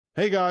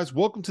Hey guys,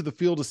 welcome to the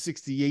Field of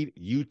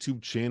 68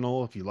 YouTube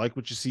channel. If you like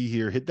what you see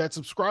here, hit that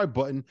subscribe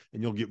button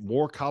and you'll get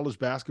more college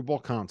basketball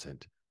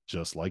content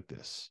just like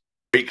this.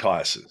 Weight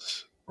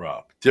classes,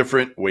 Rob,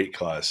 different weight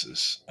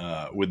classes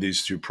with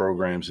these two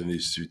programs and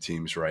these two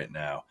teams right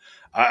now.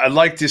 I'd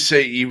like to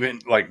say,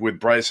 even like with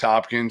Bryce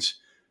Hopkins,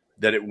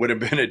 that it would have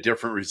been a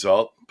different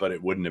result, but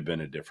it wouldn't have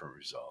been a different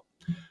result.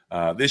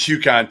 This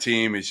UConn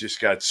team has just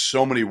got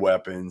so many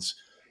weapons.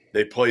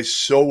 They play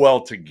so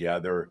well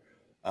together.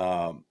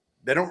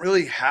 They don't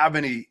really have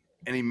any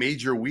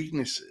major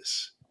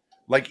weaknesses.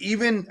 Like,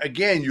 even,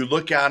 again, you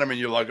look at them and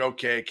you're like,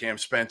 okay, Cam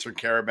Spencer and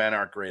Caravan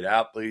aren't great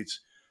athletes,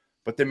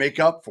 but they make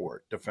up for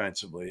it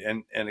defensively.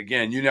 And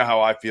again, you know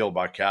how I feel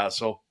about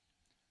Castle.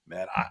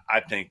 Man, I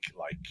think,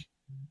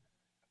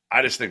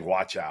 I just think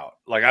watch out.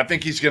 Like, I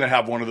think he's going to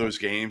have one of those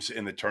games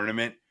in the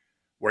tournament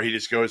where he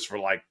just goes for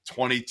like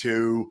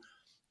 22.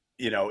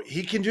 You know,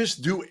 he can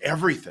just do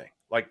everything.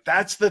 Like,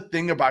 that's the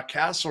thing about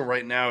Castle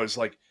right now is,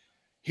 like,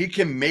 he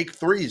can make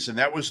threes, and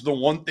that was the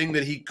one thing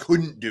that he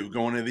couldn't do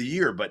going into the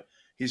year. But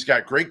he's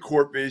got great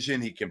court vision.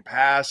 He can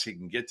pass. He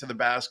can get to the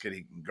basket.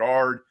 He can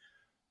guard.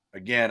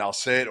 Again, I'll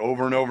say it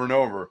over and over and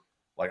over.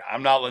 Like,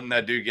 I'm not letting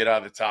that dude get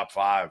out of the top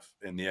 5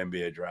 in the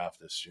NBA draft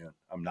this June.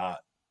 I'm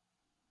not.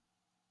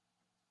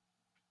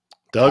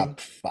 Doug? Top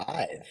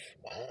 5.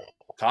 Wow.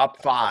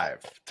 Top 5.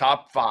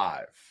 Top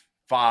 5.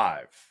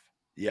 5.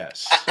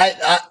 Yes.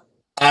 I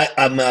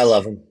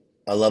love him.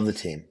 I love the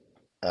team.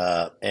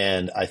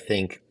 And I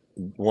think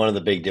one of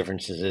the big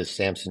differences is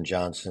Samson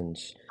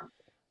Johnson's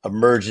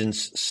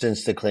emergence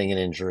since the Klingon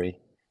injury.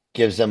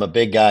 Gives them a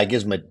big guy,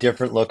 gives them a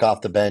different look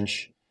off the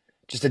bench,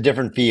 just a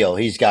different feel.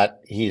 He's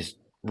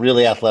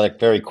really athletic,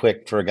 very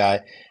quick for a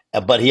guy,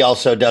 but he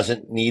also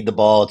doesn't need the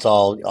ball. It's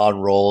all on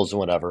rolls and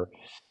whatever.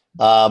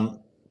 Don't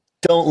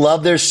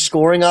love their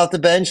scoring off the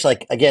bench.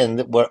 Like,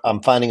 again,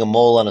 I'm finding a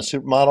mole on a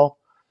supermodel.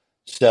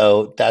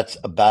 So that's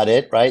about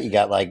it, right? You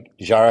got like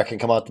Jara can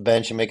come off the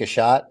bench and make a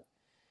shot.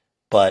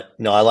 But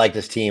no, I like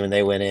this team, and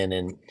they went in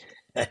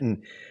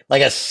and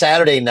like a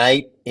Saturday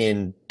night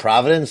in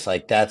Providence,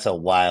 like that's a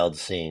wild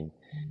scene.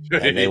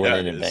 And they went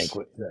in and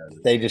banquet.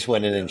 They just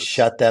went in and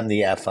shut them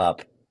the F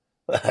up.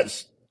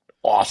 That's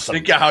awesome.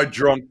 Think of how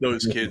drunk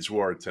those kids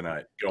were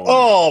tonight.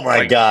 Oh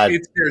my God.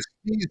 It's their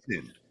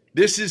season.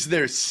 This is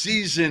their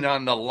season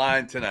on the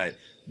line tonight.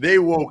 They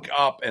woke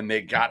up and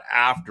they got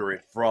after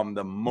it from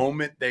the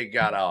moment they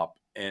got up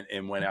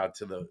and went out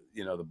to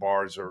the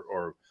bars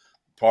or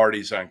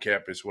parties on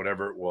campus,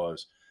 whatever it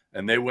was,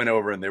 and they went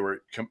over and they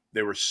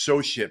were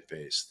so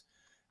shit-faced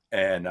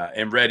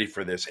and ready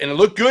for this, and it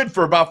looked good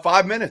for about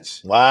 5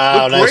 minutes.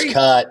 Wow, nice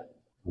cut.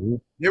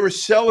 They were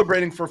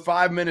celebrating for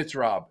 5 minutes,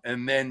 Rob,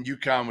 and then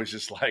UConn was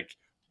just like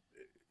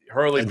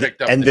Hurley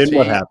picked up, and then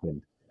what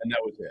happened? And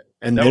that was it.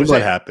 And then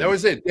what happened? That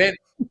was it.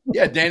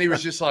 Danny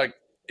was just like,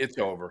 it's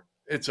over.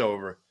 It's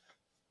over.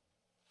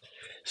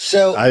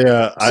 So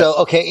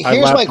okay,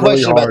 here's my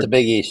question about the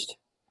Big East.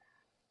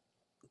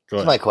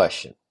 Here's my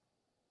question.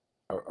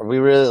 Are we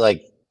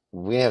really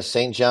we have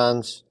St.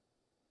 John's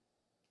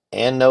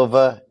and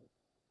Nova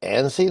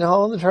and Seton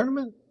Hall in the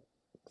tournament?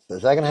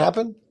 Is that going to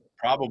happen?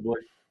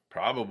 Probably.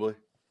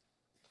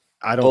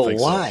 I don't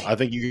think why? so. I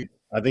think you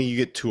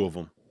get 2 of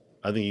them.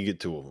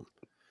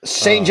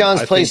 St.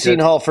 John's plays Seton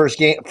Hall first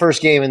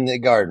game in the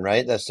Garden,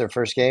 right? That's their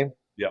first game?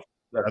 Yeah.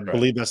 I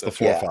believe that's the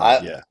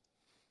 4-5. Yeah.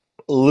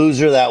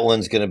 Loser that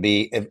one's going to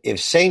be if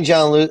St.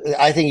 John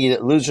I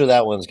think loser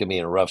that one's going to be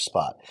in a rough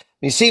spot.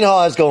 I mean, Seton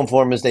Hall has going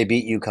for them is they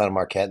beat UConn and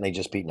Marquette and they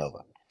just beat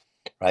Nova,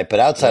 right? But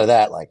outside of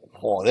that,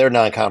 their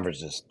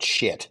non-conference is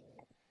shit.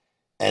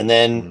 And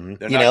then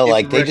they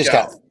just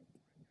got.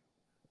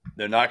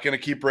 They're not going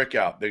to keep Rick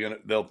out.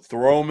 They'll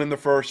throw him in the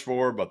first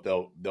 4, but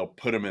they'll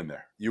put him in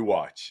there. You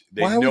watch.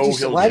 Why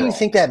do you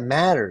think that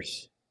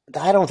matters?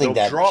 I don't think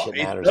that shit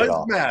matters at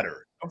all. It does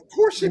matter. Of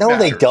course it matters.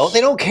 No, they don't. They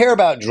don't care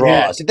about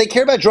draws. Yeah. If they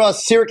care about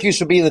draws, Syracuse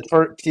would be in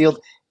the field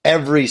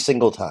every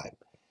single time.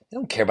 They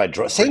don't care about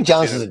draws. St.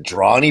 John's doesn't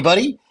draw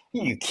anybody.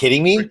 Are you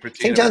kidding me?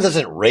 St. John's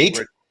doesn't rate.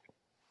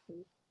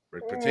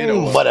 Rick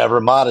Pitino.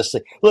 Whatever,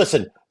 modestly.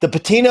 Listen, the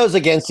Patinos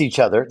against each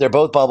other. They're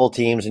both bubble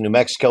teams. In New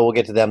Mexico, we'll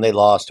get to them. They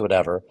lost,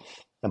 whatever.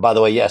 And by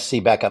the way, see,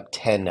 back up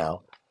 10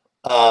 now.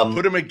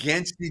 Put them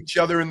against each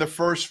other in the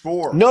first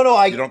 4. No,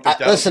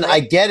 listen, I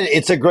get it.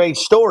 It's a great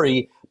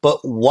story. But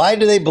why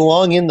do they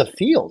belong in the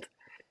field?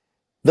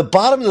 The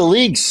bottom of the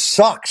league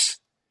sucks.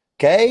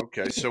 Okay,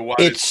 so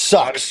it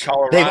sucks.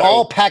 They've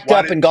all packed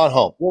up and gone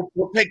home.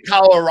 We'll take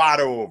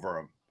Colorado over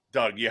them.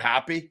 Doug, you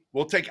happy?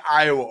 We'll take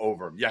Iowa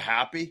over them. You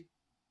happy?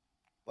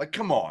 Like,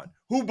 come on.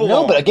 Who belongs?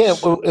 No, but again,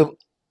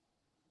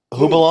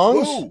 who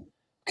belongs? Who?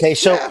 Okay,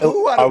 so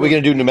are we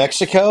going to do New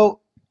Mexico?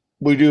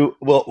 We do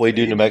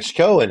New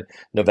Mexico and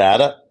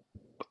Nevada.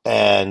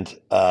 And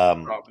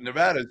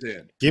Nevada's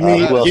in. Give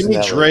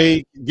me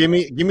Dre. Give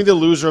me the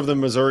loser of the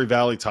Missouri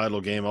Valley title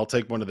game. I'll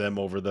take one of them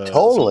over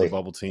the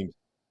bubble team.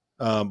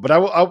 But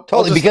I'll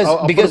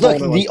because look,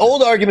 the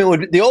old argument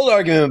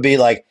would be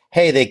like,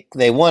 hey,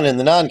 they won in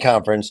the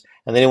non-conference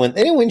and they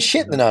didn't win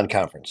shit in the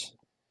non-conference.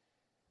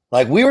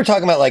 Like we were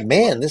talking about, like,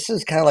 man, this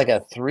is kind of like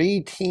a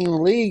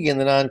 3-team league in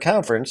the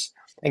non-conference.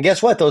 And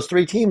guess what? Those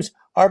 3 teams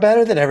are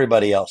better than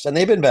everybody else, and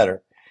they've been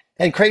better.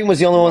 And Creighton was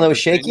the only one that was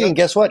shaky. And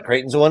guess what?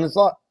 Creighton's the one that's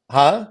lost.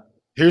 Huh?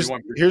 Here's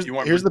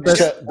the best.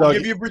 So, I'll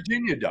give you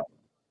Virginia, Doug.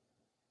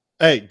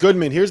 Hey,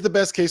 Goodman, here's the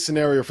best case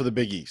scenario for the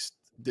Big East.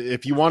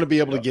 If you want to be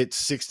able to get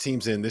 6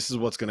 teams in, this is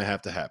what's going to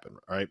have to happen,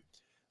 all right?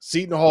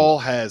 Seton Hall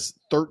has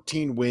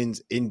 13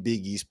 wins in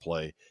Big East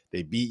play.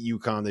 They beat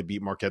UConn, they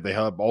beat Marquette. They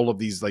have all of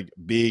these like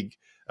big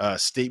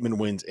statement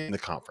wins in the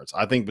conference.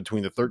 I think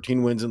between the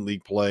 13 wins in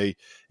league play,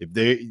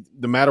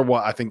 no matter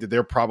what, I think that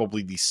they're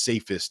probably the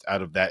safest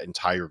out of that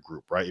entire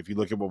group, right? If you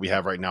look at what we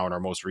have right now in our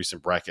most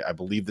recent bracket, I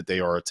believe that they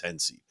are a 10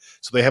 seed.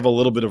 So they have a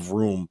little bit of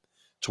room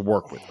to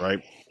work with,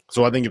 right?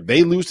 So I think if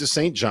they lose to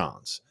St.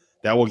 John's,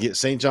 that will get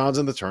St. John's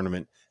in the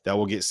tournament. That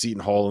will get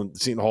Seton Hall. And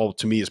Seton Hall,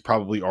 to me, is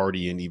probably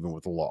already in, even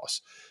with a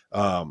loss.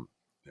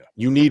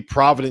 You need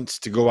Providence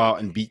to go out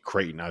and beat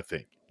Creighton, I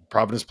think.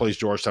 Providence plays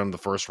Georgetown in the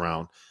first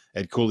round.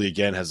 Ed Cooley,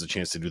 again, has a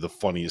chance to do the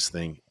funniest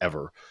thing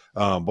ever.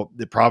 But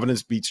the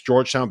Providence beats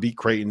Georgetown, beat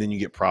Creighton, then you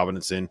get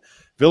Providence in.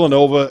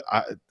 Villanova,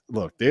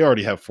 look, they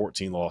already have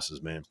 14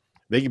 losses, man.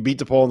 They can beat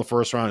DePaul in the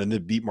first round and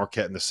then beat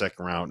Marquette in the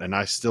second round. And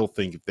I still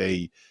think if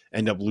they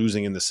end up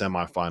losing in the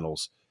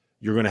semifinals,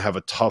 you're going to have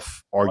a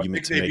tough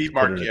argument to make. Beat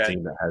Marquette.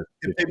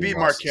 If they beat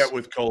Marquette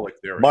with Kolek,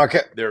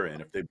 they're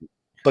in. If they beat,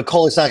 but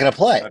Kolek's not going to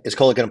play. Is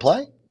Kolek going to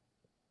play?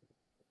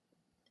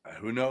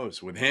 Who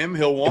knows? With him,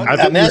 he'll want.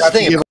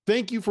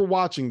 Thank you for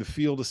watching the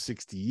Field of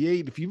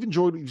 68. If you've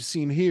enjoyed what you've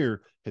seen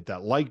here, hit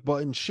that like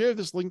button, share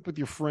this link with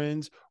your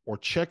friends, or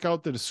check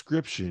out the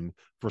description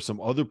for some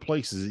other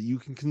places that you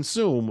can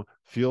consume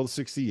Field of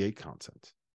 68 content.